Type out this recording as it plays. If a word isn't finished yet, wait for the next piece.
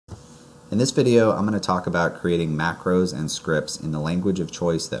In this video, I'm going to talk about creating macros and scripts in the language of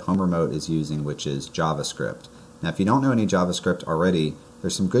choice that Home Remote is using, which is JavaScript. Now, if you don't know any JavaScript already,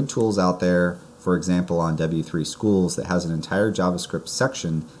 there's some good tools out there, for example on W3 Schools, that has an entire JavaScript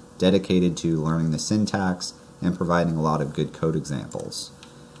section dedicated to learning the syntax and providing a lot of good code examples.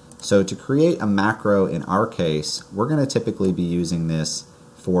 So to create a macro in our case, we're going to typically be using this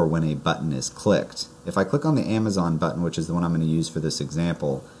for when a button is clicked. If I click on the Amazon button, which is the one I'm going to use for this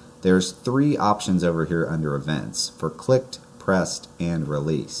example, there's three options over here under events for clicked, pressed, and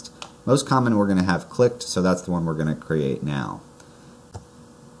released. Most common we're going to have clicked, so that's the one we're going to create now.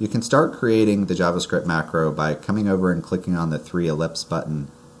 You can start creating the JavaScript macro by coming over and clicking on the 3 ellipse button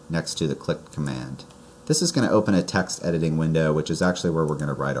next to the click command. This is going to open a text editing window, which is actually where we're going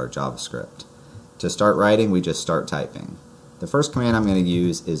to write our JavaScript. To start writing, we just start typing. The first command I'm going to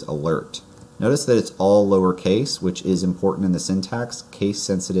use is alert. Notice that it's all lowercase, which is important in the syntax. Case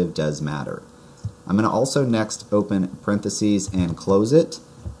sensitive does matter. I'm going to also next open parentheses and close it,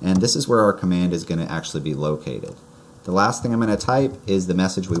 and this is where our command is going to actually be located. The last thing I'm going to type is the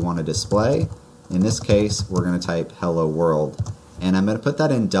message we want to display. In this case, we're going to type hello world, and I'm going to put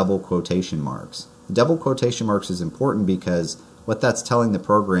that in double quotation marks. The double quotation marks is important because what that's telling the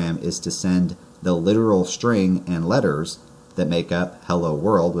program is to send the literal string and letters that make up hello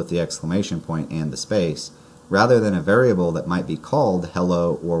world with the exclamation point and the space, rather than a variable that might be called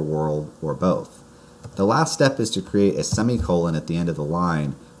hello or world or both. The last step is to create a semicolon at the end of the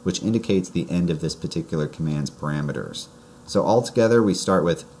line, which indicates the end of this particular command's parameters. So altogether we start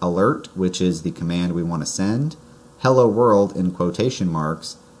with alert, which is the command we want to send. Hello world in quotation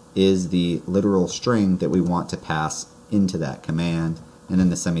marks is the literal string that we want to pass into that command, and then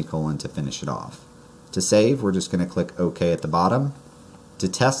the semicolon to finish it off. To save, we're just going to click OK at the bottom. To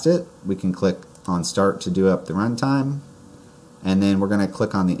test it, we can click on Start to do up the runtime, and then we're going to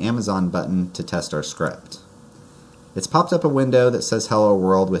click on the Amazon button to test our script. It's popped up a window that says Hello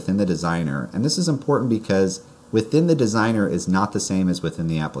World within the designer, and this is important because within the designer is not the same as within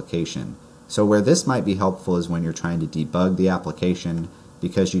the application. So where this might be helpful is when you're trying to debug the application,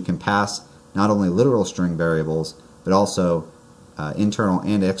 because you can pass not only literal string variables, but also internal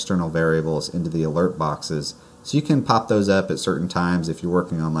and external variables into the alert boxes. So you can pop those up at certain times if you're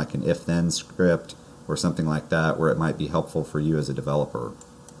working on like an if-then script or something like that, where it might be helpful for you as a developer.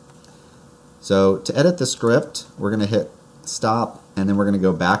 So to edit the script, we're going to hit stop, and then we're going to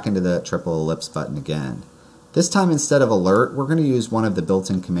go back into the triple ellipse button again. This time, instead of alert, we're going to use one of the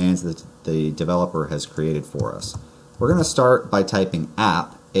built-in commands that the developer has created for us. We're going to start by typing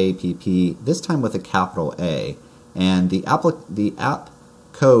app, A-P-P, this time with a capital A. And the app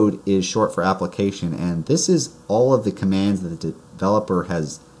code is short for application, and this is all of the commands that the developer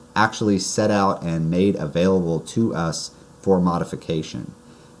has actually set out and made available to us for modification.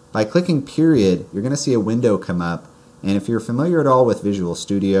 By clicking period, you're going to see a window come up, and if you're familiar at all with Visual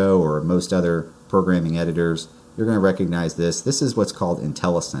Studio or most other programming editors, you're going to recognize this. This is what's called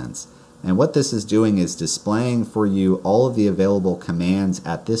Intellisense. And what this is doing is displaying for you all of the available commands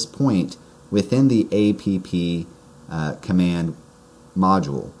at this point within the APP command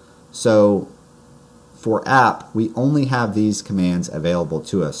module. So for app, we only have these commands available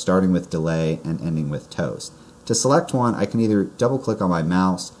to us, starting with delay and ending with toast. To select one, I can either double click on my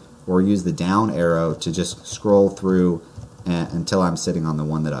mouse or use the down arrow to just scroll through until I'm sitting on the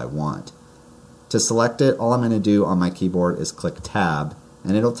one that I want. To select it, all I'm going to do on my keyboard is click tab,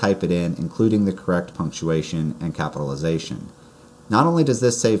 and it'll type it in, including the correct punctuation and capitalization. Not only does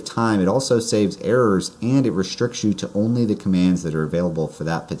this save time, it also saves errors, and it restricts you to only the commands that are available for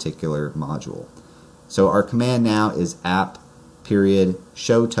that particular module. So our command now is app period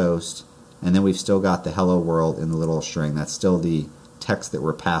show toast, and then we've still got the hello world in the little string. That's still the text that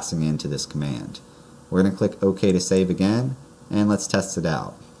we're passing into this command. We're going to click OK to save again, and let's test it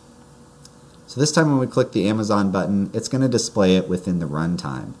out. So this time when we click the Amazon button, it's going to display it within the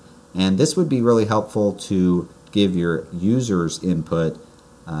runtime. And this would be really helpful to give your users input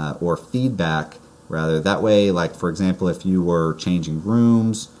or feedback rather. That way, like for example, if you were changing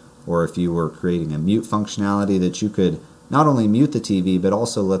rooms or if you were creating a mute functionality, that you could not only mute the TV but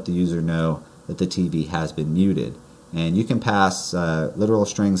also let the user know that the TV has been muted. And you can pass literal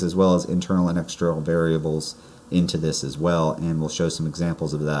strings as well as internal and external variables into this as well, and we'll show some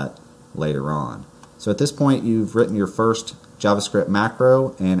examples of that later on. So at this point, you've written your first JavaScript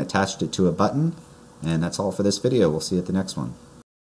macro and attached it to a button. And that's all for this video. We'll see you at the next one.